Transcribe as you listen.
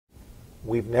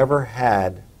We've never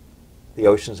had the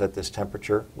oceans at this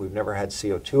temperature. We've never had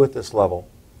CO2 at this level.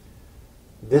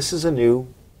 This is a new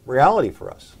reality for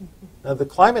us. Now, the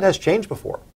climate has changed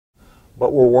before,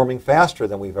 but we're warming faster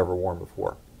than we've ever warmed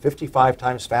before, 55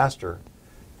 times faster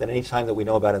than any time that we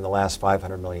know about in the last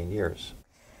 500 million years.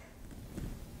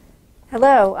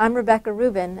 Hello, I'm Rebecca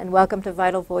Rubin, and welcome to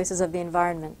Vital Voices of the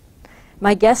Environment.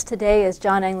 My guest today is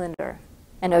John Englander,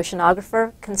 an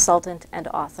oceanographer, consultant, and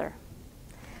author.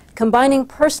 Combining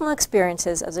personal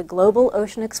experiences as a global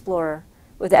ocean explorer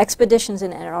with expeditions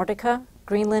in Antarctica,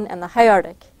 Greenland, and the high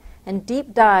Arctic, and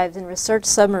deep dives in research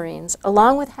submarines,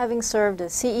 along with having served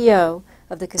as CEO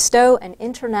of the Cousteau and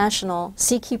International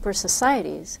Seakeeper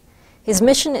Societies, his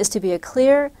mission is to be a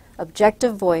clear,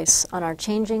 objective voice on our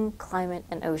changing climate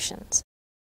and oceans.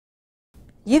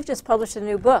 You've just published a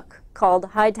new book called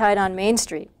High Tide on Main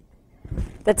Street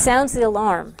that sounds the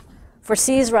alarm for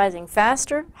seas rising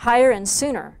faster, higher, and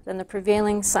sooner than the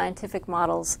prevailing scientific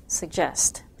models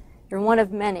suggest. You're one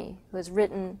of many who has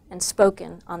written and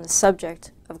spoken on the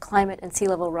subject of climate and sea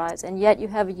level rise, and yet you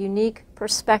have a unique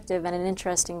perspective and an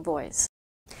interesting voice.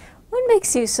 What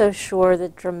makes you so sure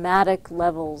that dramatic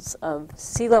levels of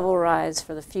sea level rise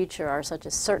for the future are such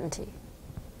a certainty?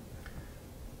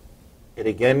 It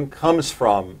again comes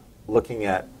from looking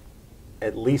at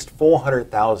least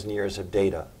 400,000 years of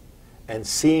data and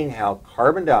seeing how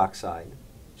carbon dioxide,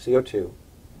 CO2,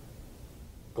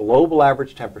 global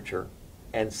average temperature,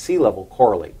 and sea level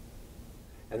correlate.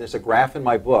 And there's a graph in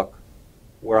my book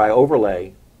where I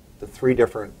overlay the three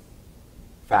different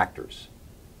factors,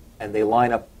 and they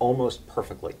line up almost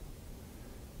perfectly.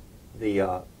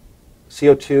 The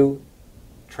CO2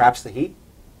 traps the heat.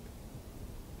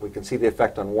 We can see the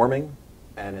effect on warming,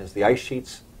 and as the ice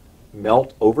sheets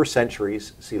melt over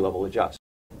centuries, sea level adjusts.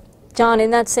 John,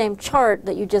 in that same chart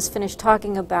that you just finished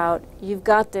talking about, you've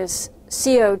got this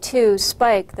CO2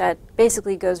 spike that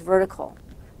basically goes vertical.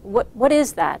 What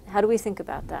is that? How do we think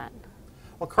about that?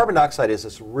 Well, carbon dioxide is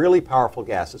this really powerful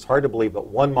gas. It's hard to believe, but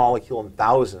one molecule in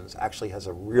thousands actually has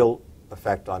a real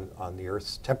effect on the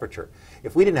Earth's temperature.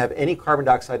 If we didn't have any carbon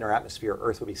dioxide in our atmosphere,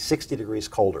 Earth would be 60 degrees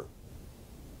colder.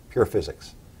 Pure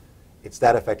physics. It's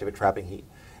that effective at trapping heat.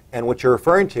 And what you're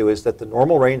referring to is that the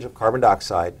normal range of carbon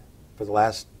dioxide for the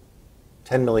last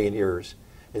 10 million years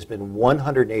has been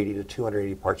 180 to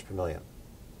 280 parts per million.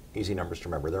 Easy numbers to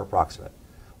remember, they're approximate.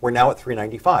 We're now at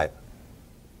 395,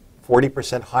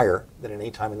 40% higher than at any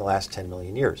time in the last 10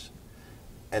 million years.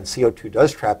 And CO2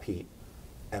 does trap heat,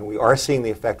 and we are seeing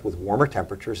the effect with warmer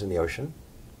temperatures in the ocean,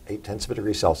 0.8 of a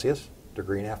degree Celsius, 1.5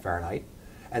 degrees Fahrenheit,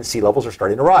 and sea levels are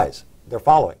starting to rise. They're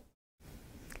following.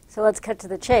 So let's cut to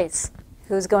the chase.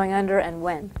 Who's going under and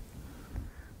when?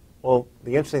 Well,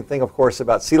 the interesting thing, of course,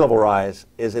 about sea level rise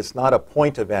is it's not a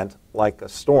point event like a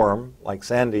storm, like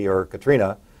Sandy or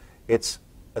Katrina. It's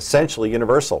essentially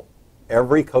universal.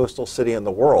 Every coastal city in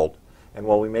the world, and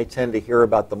while we may tend to hear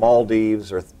about the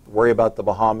Maldives or worry about the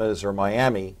Bahamas or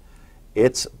Miami,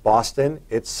 it's Boston,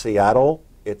 it's Seattle,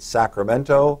 it's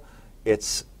Sacramento,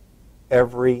 it's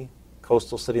every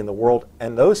coastal city in the world,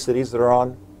 and those cities that are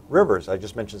on rivers. I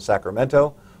just mentioned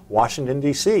Sacramento. Washington,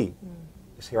 D.C.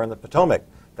 is here on the Potomac.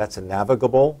 That's a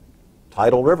navigable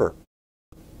tidal river.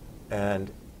 And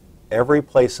every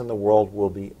place in the world will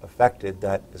be affected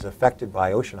that is affected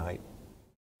by ocean height.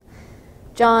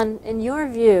 John, in your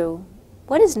view,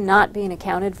 what is not being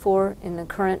accounted for in the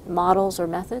current models or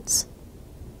methods?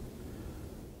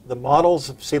 The models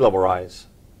of sea level rise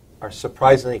are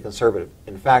surprisingly conservative.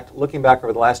 In fact, looking back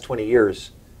over the last 20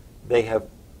 years, they have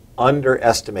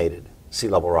underestimated sea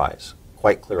level rise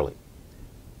quite clearly.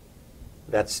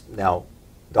 That's now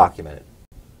documented.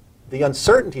 The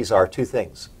uncertainties are two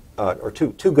things, or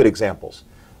two good examples.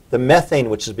 The methane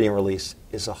which is being released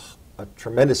is a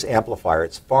tremendous amplifier.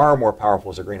 It's far more powerful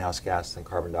as a greenhouse gas than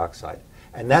carbon dioxide.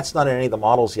 And that's not in any of the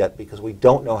models yet because we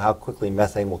don't know how quickly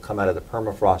methane will come out of the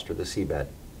permafrost or the seabed.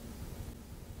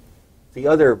 The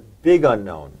other big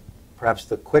unknown, perhaps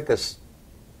the quickest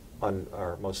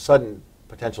or most sudden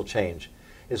potential change,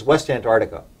 is West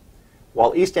Antarctica.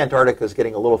 While East Antarctica is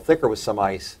getting a little thicker with some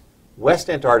ice, West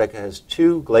Antarctica has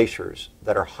two glaciers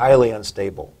that are highly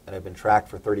unstable and have been tracked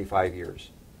for 35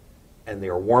 years. And they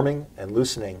are warming and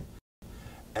loosening.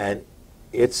 And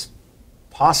it's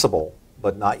possible,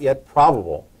 but not yet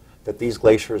probable, that these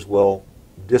glaciers will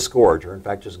disgorge, or in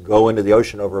fact just go into the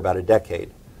ocean over about a decade.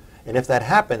 And if that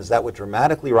happens, that would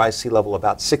dramatically rise sea level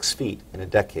about 6 feet in a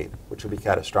decade, which would be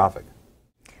catastrophic.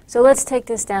 So let's take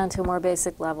this down to a more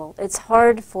basic level. It's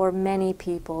hard for many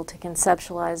people to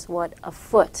conceptualize what a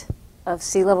foot of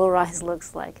sea level rise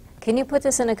looks like. Can you put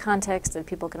this in a context that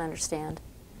people can understand?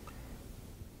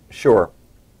 Sure,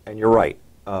 and you're right.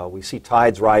 we see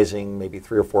tides rising maybe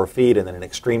 3 or 4 feet, and then an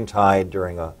extreme tide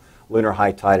during a lunar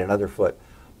high tide, another foot.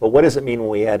 But what does it mean when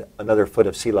we add another foot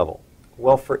of sea level?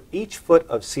 Well, for each foot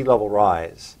of sea level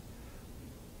rise,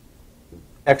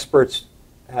 experts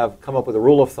have come up with a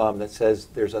rule of thumb that says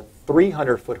there's a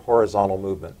 300-foot horizontal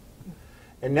movement.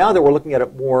 And now that we're looking at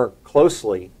it more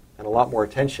closely and a lot more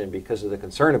attention because of the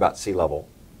concern about sea level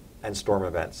and storm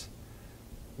events,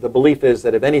 the belief is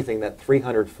that if anything, that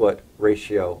 300-foot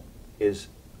ratio is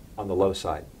on the low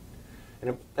side.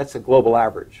 And that's a global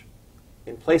average.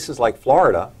 In places like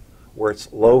Florida, where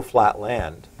it's low, flat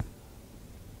land,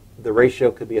 the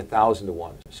ratio could be 1,000 to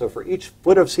 1. So for each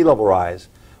foot of sea level rise,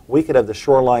 we could have the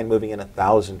shoreline moving in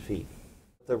 1,000 feet.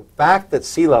 The fact that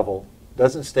sea level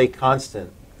doesn't stay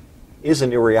constant is a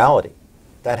new reality.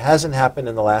 That hasn't happened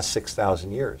in the last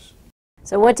 6,000 years.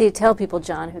 So what do you tell people,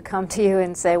 John, who come to you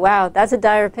and say, wow, that's a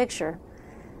dire picture.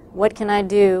 What can I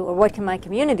do, or what can my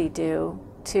community do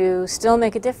to still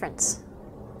make a difference?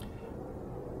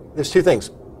 There's two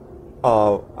things.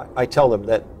 I tell them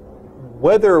that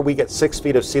whether we get 6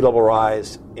 feet of sea level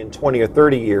rise in 20 or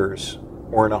 30 years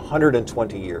or in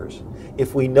 120 years,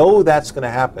 if we know that's going to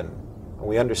happen, and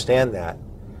we understand that,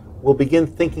 we'll begin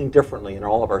thinking differently in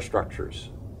all of our structures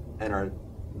and our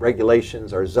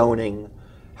regulations, our zoning,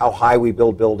 how high we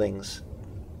build buildings.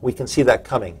 We can see that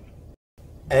coming.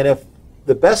 And if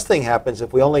the best thing happens,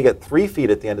 if we only get 3 feet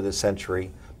at the end of the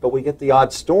century, but we get the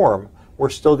odd storm, we're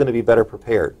still going to be better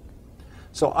prepared.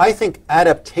 So I think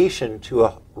adaptation to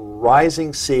a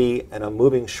rising sea and a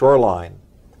moving shoreline,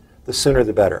 the sooner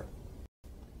the better.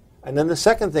 And then the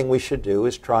second thing we should do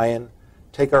is try and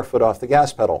take our foot off the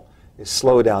gas pedal, is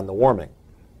slow down the warming.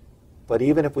 But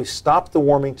even if we stop the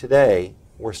warming today,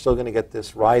 we're still going to get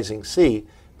this rising sea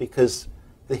because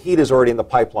the heat is already in the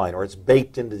pipeline, or it's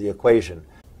baked into the equation.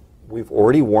 We've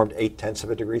already warmed 0.8 of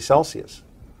a degree Celsius.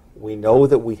 We know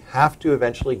that we have to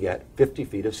eventually get 50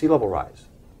 feet of sea level rise.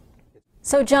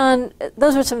 So John,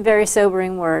 those are some very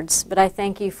sobering words, but I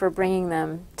thank you for bringing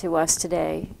them to us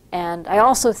today. And I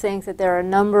also think that there are a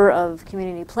number of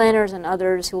community planners and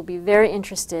others who will be very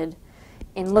interested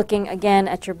in looking again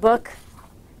at your book,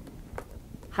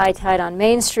 High Tide on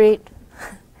Main Street.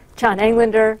 John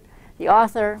Englander, the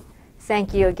author,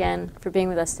 thank you again for being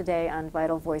with us today on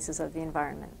Vital Voices of the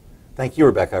Environment. Thank you,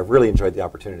 Rebecca. I've really enjoyed the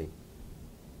opportunity.